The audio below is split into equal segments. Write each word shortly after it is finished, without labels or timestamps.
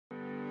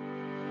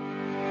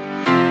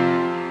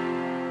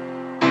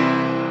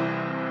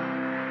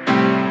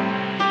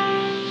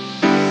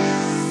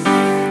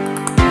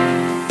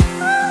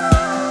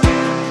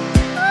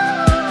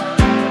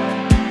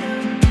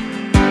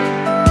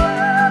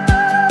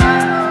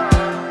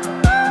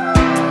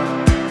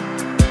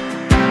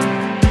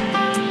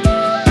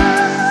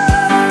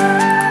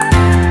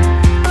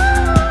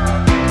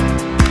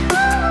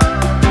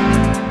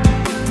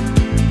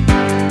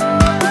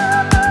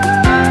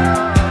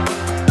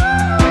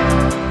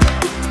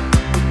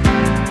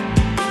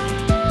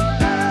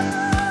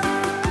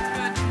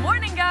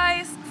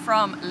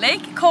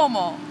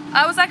Como.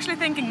 I was actually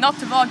thinking not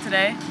to vlog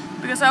today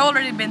because I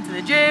already been to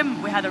the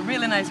gym, we had a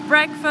really nice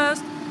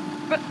breakfast,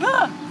 but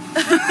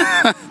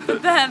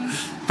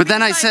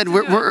then I said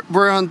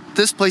we're on,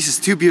 this place is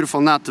too beautiful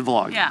not to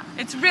vlog. Yeah,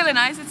 it's really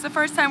nice. It's the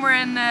first time we're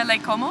in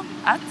Lake Como,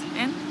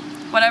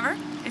 whatever.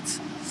 It's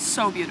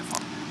so beautiful.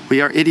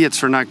 We are idiots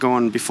for not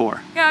going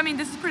before. Yeah, I mean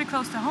this is pretty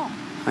close to home.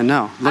 I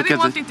know. I've been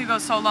wanting to go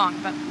so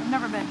long, but I've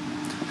never been.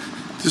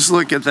 Just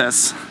look at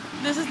this.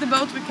 This is the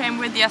boat we came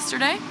with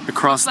yesterday.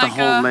 Across the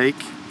whole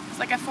lake. It's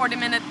like a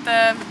 40-minute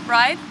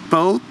ride.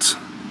 Boat,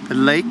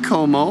 Lake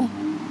Como.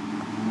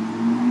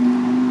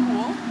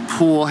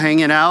 Pool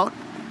hanging out.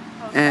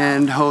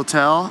 And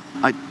hotel.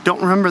 I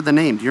don't remember the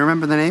name. Do you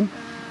remember the name?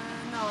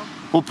 No.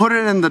 We'll put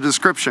it in the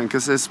description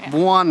because it's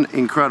one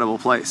incredible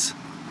place.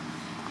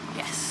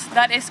 Yes,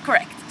 that is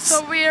correct.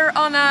 So we're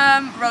on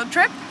a road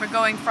trip.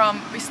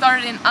 We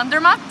started in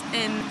Andermatt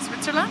in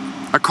Switzerland.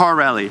 A car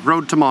rally,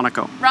 road to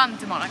Monaco. Run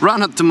to Monaco.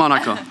 Run to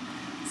Monaco.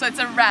 So it's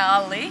a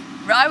rally.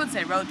 I would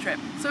say road trip.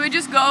 So we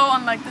just go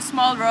on like the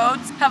small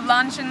roads, have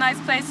lunch in nice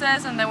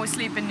places, and then we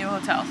sleep in new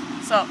hotels.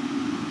 So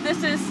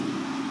this is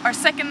our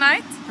second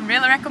night. I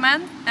really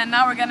recommend. And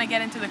now we're gonna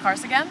get into the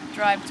cars again,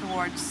 drive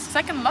towards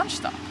second lunch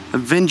stop. A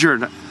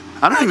vineyard.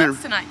 I don't even.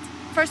 That's tonight.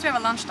 First we have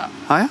a lunch stop.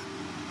 Oh yeah?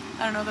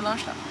 I don't know the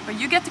lunch stop, but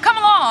you get to come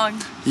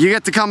along. You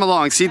get to come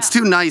along. See, it's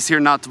too nice here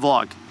not to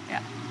vlog.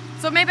 Yeah.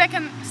 So maybe I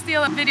can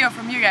steal a video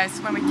from you guys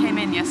when we came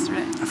in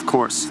yesterday. Of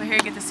course. So here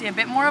you get to see a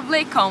bit more of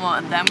Lake Como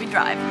and then we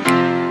drive.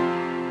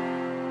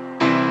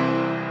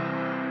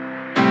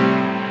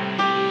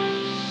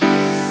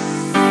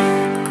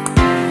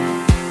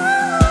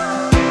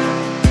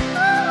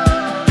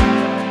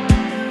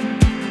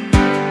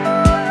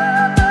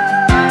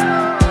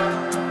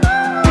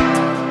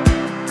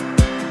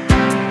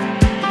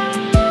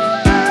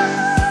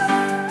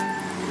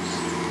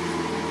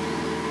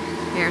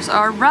 Here's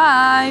our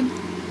ride.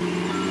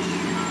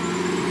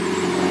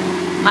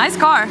 Nice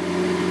car.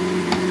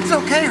 It's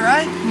okay,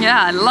 right?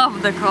 Yeah, I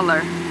love the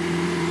color.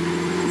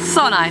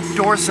 So nice.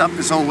 Doors up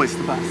is always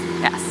the best.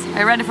 Yes.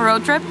 Are you ready for a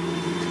road trip?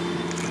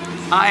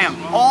 I am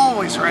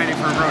always ready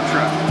for a road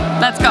trip.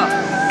 Let's go.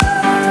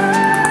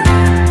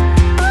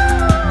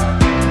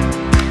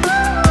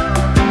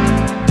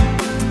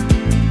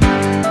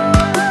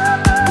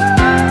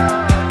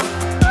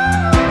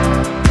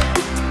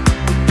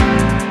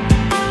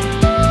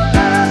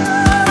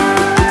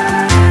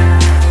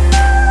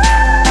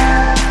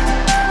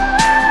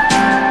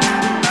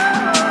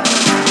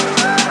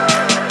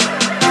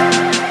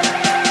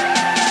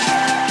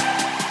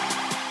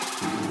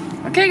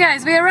 Okay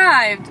guys, we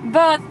arrived,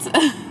 but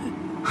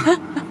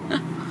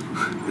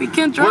we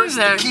can't drive Where's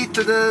there. Where's the key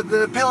to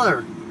the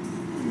pillar?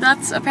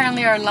 That's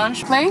apparently our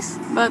lunch place,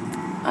 but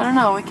I don't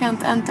know, we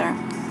can't enter.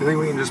 You think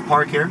we can just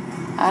park here?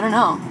 I don't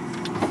know.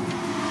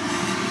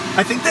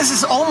 I think this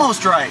is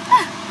almost right.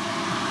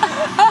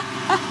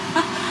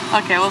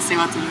 Okay, we'll see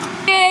what to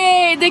do.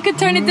 Yay, they could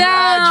turn it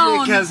down!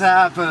 Magic has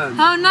happened!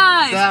 How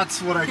nice!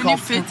 That's what I call Can you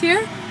fit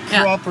here?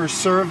 Proper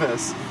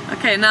service.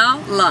 Okay, now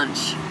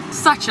lunch.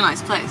 Such a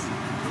nice place.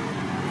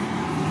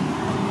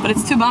 But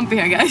it's too bumpy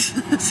here, guys.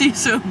 See you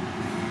soon.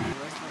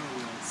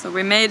 So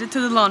we made it to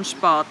the lunch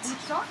spot.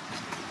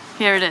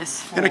 Here it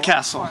is. In a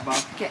castle.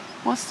 Okay.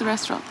 What's the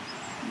restaurant?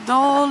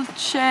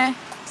 Dolce,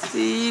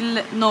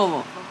 Stil,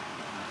 Novo.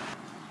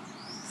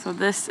 So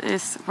this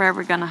is where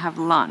we're gonna have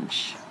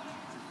lunch.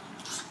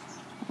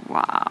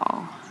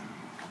 Wow.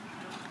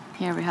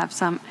 Here we have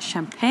some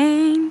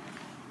champagne.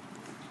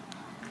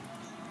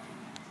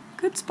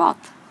 Good spot.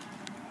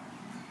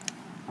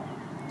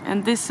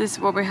 And this is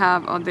what we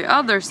have on the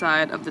other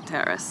side of the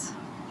terrace.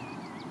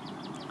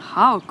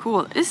 How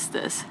cool is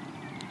this?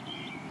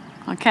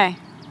 Okay,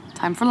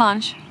 time for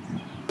lunch.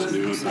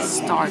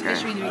 Starter.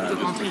 I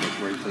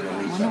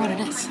wonder what it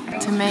is.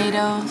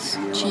 Tomatoes,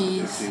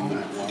 cheese.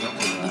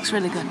 Looks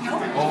really good. Yeah.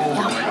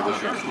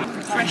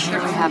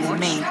 Here we have the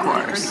main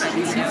course.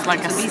 It's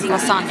like a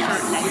lasagna.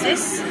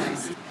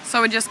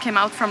 So we just came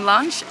out from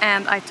lunch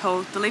and I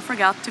totally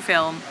forgot to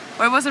film.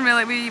 Well, it wasn't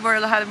really, we were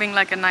having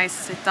like a nice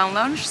sit-down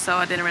lunch, so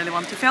I didn't really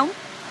want to film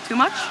too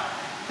much.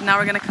 But now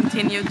we're gonna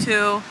continue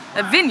to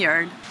a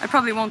vineyard. I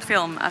probably won't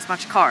film as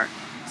much car,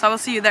 so I will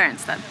see you there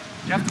instead.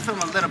 You have to film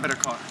a little bit of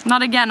car.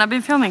 Not again, I've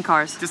been filming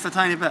cars. Just a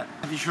tiny bit.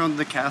 Have you shown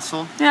the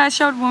castle? Yeah, I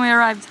showed when we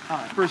arrived.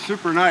 Oh,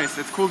 super nice.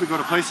 It's cool to go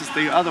to places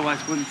that you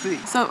otherwise wouldn't see.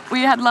 So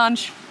we had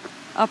lunch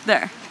up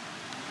there.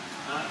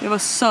 It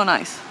was so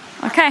nice.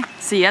 Okay,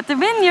 see you at the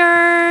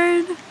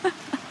vineyard.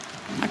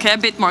 Okay, a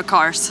bit more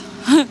cars.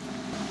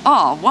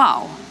 Oh,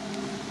 wow.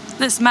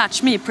 This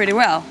matched me pretty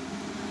well.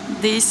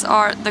 These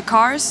are the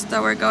cars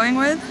that we're going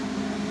with.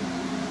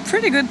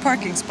 Pretty good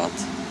parking spot.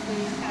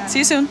 See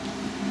you soon.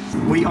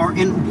 We are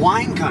in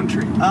wine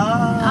country.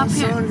 Up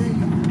here.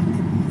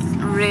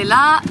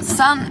 Relais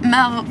San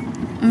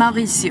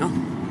Maurizio.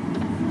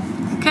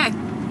 Okay,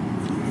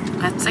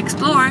 let's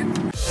explore.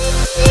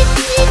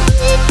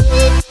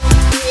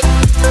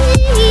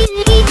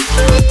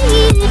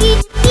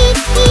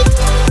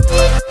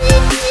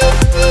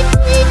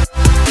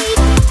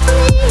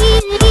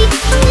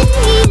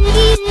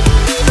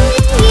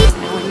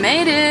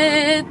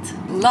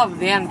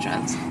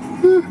 entrance.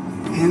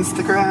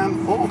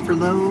 Instagram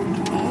overload.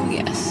 Oh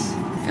yes.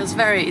 Feels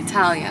very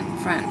Italian,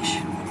 French,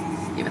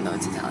 even though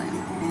it's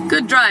Italian.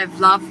 Good drive,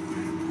 love.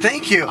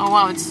 Thank you. Oh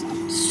wow, it's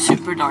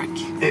super dark.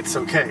 It's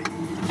okay.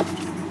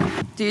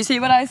 Do you see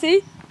what I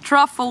see?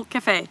 Truffle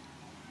cafe.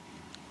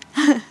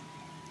 Nice.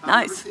 I've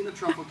never seen a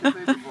truffle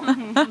cafe before.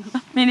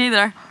 Me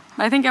neither.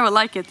 But I think I would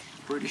like it.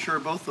 Pretty sure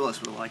both of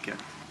us will like it.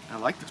 I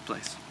like this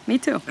place. Me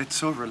too. It's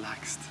so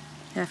relaxed.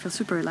 Yeah, I feel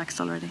super relaxed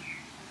already.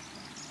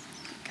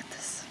 Look at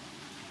this.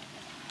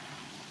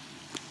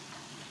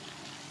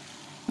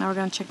 Now we're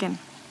gonna check in.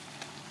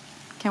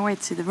 Can't wait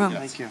to see the room.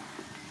 Thank you.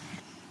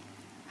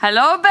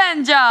 Hello,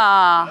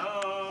 Benja!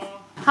 Hello.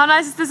 How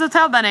nice is this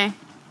hotel, Benny?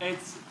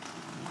 It's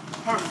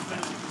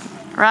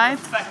perfect. Right?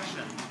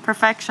 Perfection.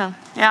 Perfection.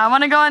 Yeah, I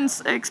want to go and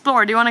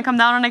explore. Do you want to come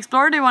down and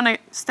explore, or do you want to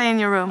stay in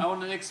your room? I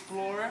want to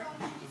explore,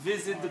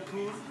 visit the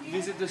pool,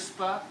 visit the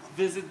spa,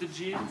 visit the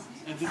gym,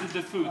 and visit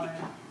the food.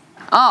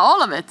 Oh,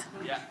 all of it?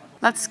 Yeah.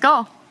 Let's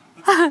go.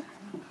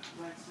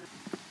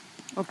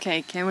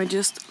 Okay, can we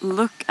just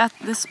look at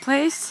this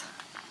place?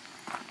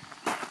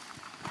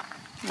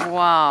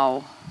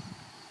 Wow.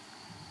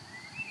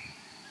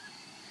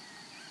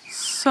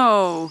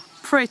 So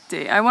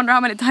pretty. I wonder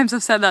how many times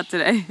I've said that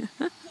today.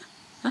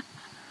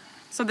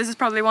 So this is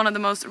probably one of the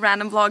most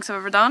random vlogs I've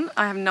ever done.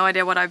 I have no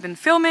idea what I've been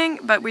filming,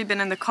 but we've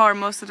been in the car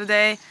most of the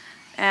day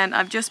and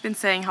I've just been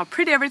saying how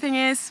pretty everything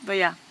is. But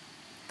yeah,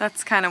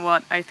 that's kind of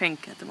what I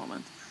think at the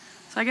moment.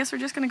 So I guess we're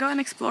just gonna go and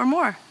explore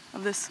more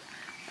of this.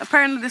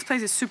 Apparently this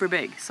place is super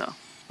big, so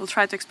we'll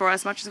try to explore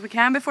as much as we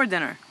can before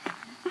dinner.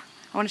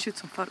 I want to shoot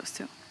some photos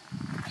too.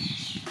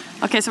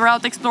 Okay, so we're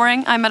out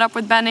exploring. I met up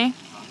with Benny.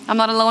 I'm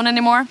not alone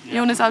anymore. Yeah.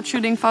 Jon is out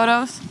shooting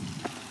photos.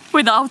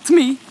 Without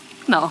me.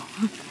 No.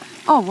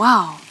 Oh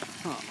wow.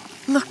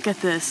 Look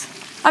at this.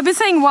 I've been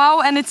saying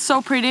wow and it's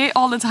so pretty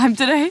all the time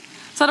today.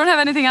 So I don't have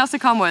anything else to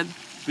come with.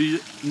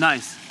 But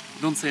nice.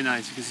 Don't say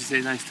nice because you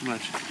say nice too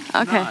much.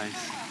 Okay.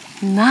 Nice.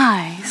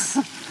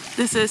 Nice.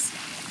 This is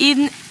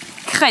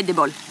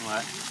incredible.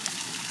 Ouais.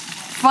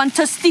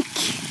 Fantastic.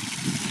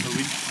 But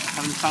we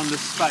haven't found the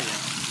spa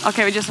yet.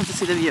 Okay, we just have to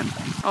see the view.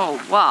 Oh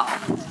wow.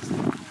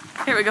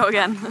 Here we go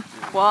again.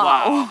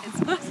 Wow.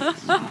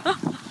 Oh.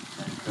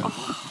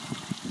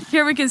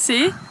 Here we can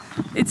see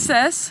it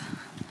says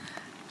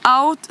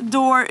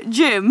outdoor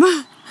gym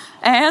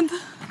and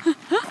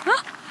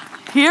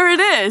here it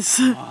is.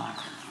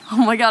 Oh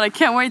my god, I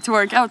can't wait to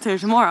work out here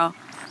tomorrow.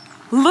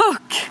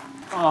 Look.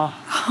 Oh.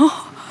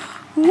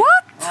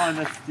 What? Oh,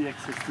 that's the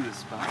access to the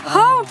spa.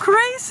 How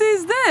crazy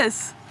is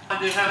this?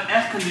 They have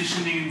air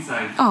conditioning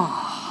inside.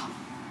 Oh.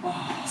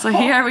 So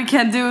here we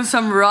can do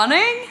some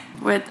running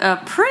with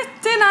a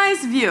pretty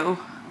nice view.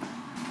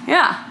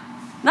 Yeah,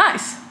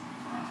 nice.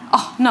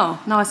 Oh no,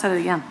 now I said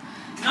it again.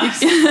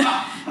 Nice.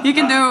 You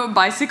can do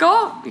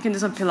bicycle, you can do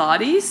some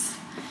Pilates,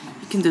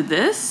 you can do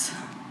this.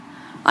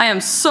 I am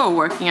so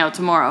working out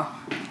tomorrow.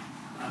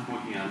 I'm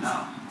working out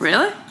now.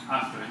 Really?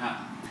 After half.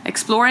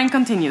 Exploring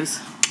continues.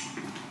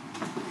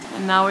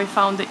 And now we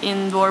found the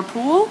indoor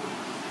pool.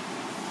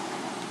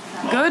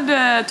 Good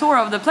tour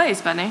of the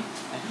place, Benny.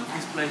 I love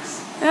this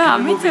place. Yeah, Can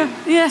we me move too.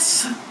 in?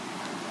 Yes.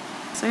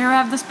 So here we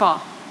have the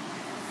spa.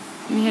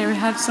 And here we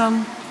have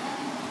some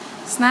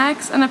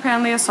snacks and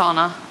apparently a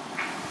sauna.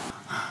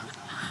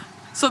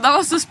 So that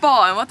was the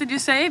spa. And what did you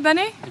say,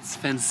 Benny? It's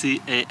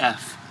fancy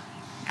AF.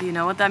 Do you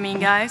know what that means,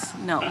 guys?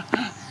 No.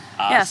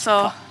 Yeah,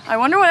 so I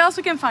wonder what else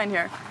we can find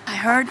here. I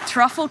heard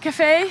Truffle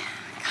Cafe.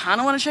 Kind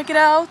of want to check it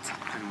out.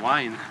 And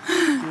wine,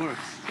 of course.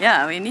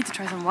 Yeah, we need to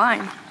try some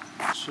wine.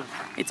 Sure.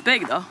 It's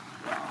big though.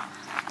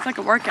 It's like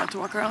a workout to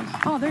walk around.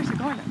 Oh, there's a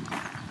garden.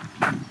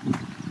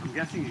 I'm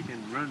guessing you can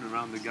run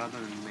around the garden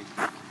and make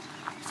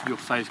your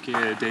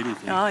 5K daily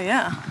thing. Oh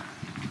yeah.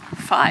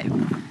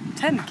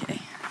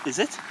 10K. Is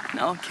it?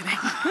 No, I'm kidding.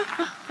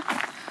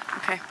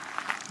 Okay.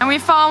 And we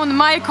found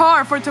my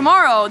car for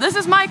tomorrow. This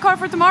is my car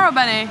for tomorrow,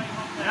 Benny.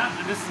 Yeah,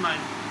 and this is mine.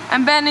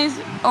 And Benny's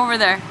over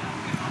there.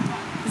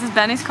 This is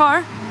Benny's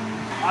car.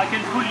 I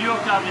can pull your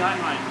car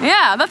behind mine.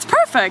 Yeah, that's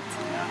perfect.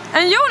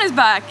 And Jon is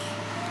back.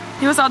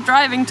 He was out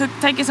driving,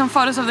 taking some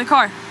photos of the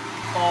car.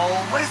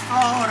 Always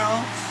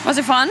photos. Was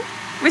it fun?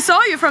 We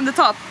saw you from the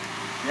top.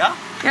 Yeah?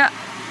 Yeah.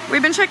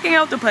 We've been checking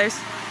out the place.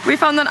 We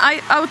found an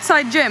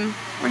outside gym.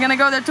 We're gonna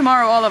go there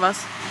tomorrow, all of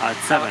us. At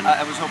 7.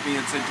 I was hoping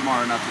you'd say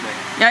tomorrow, not today.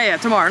 Yeah,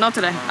 tomorrow, not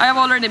today. I have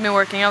already been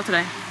working out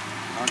today.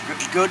 Oh,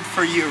 good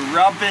for you.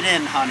 Rub it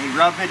in, honey.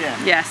 Rub it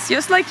in. Yes,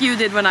 just like you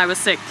did when I was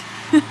sick.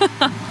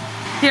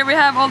 Here we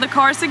have all the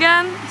cars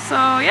again. So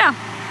yeah,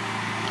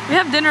 we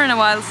have dinner in a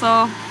while,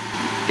 so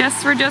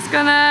guess we're just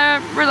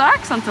gonna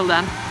relax until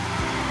then.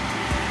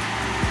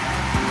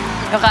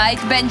 Right,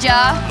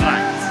 Benja?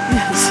 Right.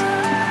 Yes.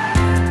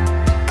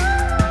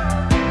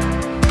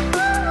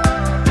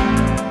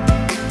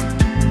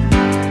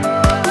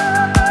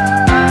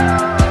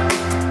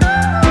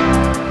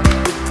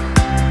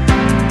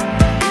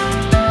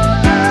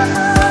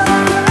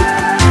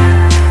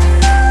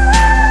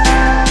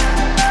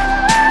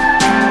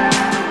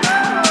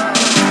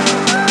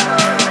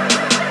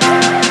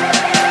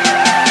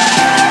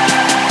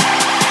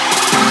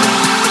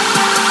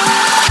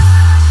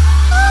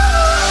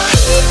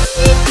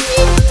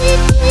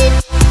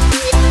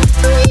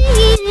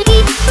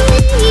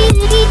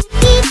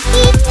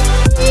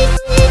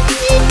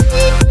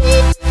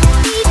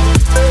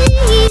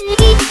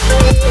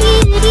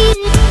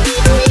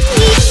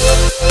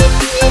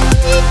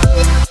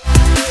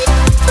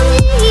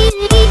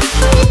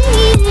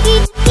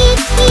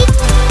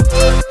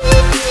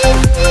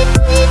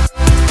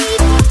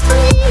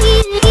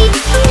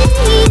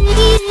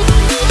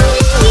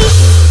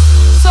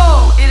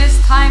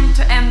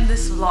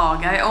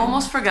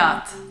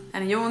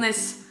 And Jon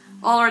is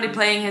already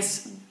playing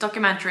his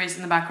documentaries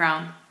in the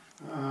background.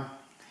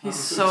 He's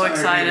so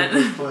excited.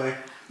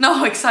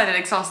 No, excited,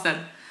 exhausted.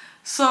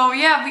 So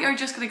yeah, we are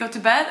just gonna go to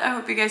bed. I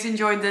hope you guys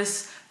enjoyed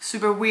this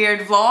super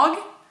weird vlog.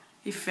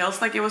 It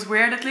feels like it was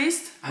weird at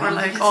least. We're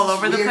like all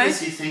over the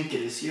place. As you think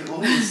it is. You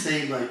always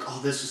say like, oh,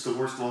 this is the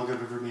worst vlog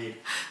I've ever made.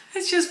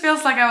 It just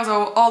feels like I was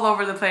all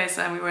over the place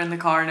and we were in the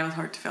car and it was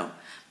hard to film.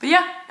 But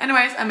yeah,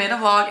 anyways, I made a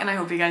vlog and I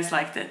hope you guys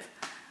liked it.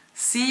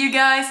 See you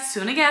guys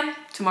soon again.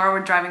 Tomorrow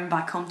we're driving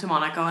back home to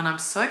Monaco and I'm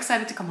so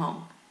excited to come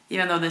home.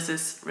 Even though this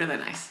is really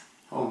nice.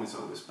 Home is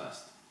always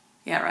best.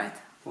 Yeah, right.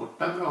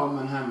 Borta bra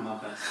men hemma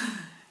bäst.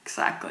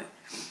 Exactly.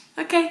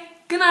 Okay,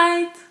 good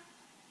night.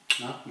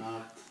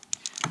 Natt.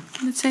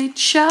 Let's say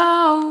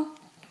ciao.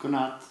 Good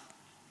night.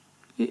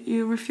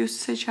 You refuse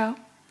to say ciao?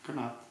 Good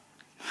night.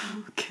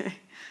 Okay,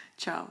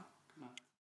 ciao.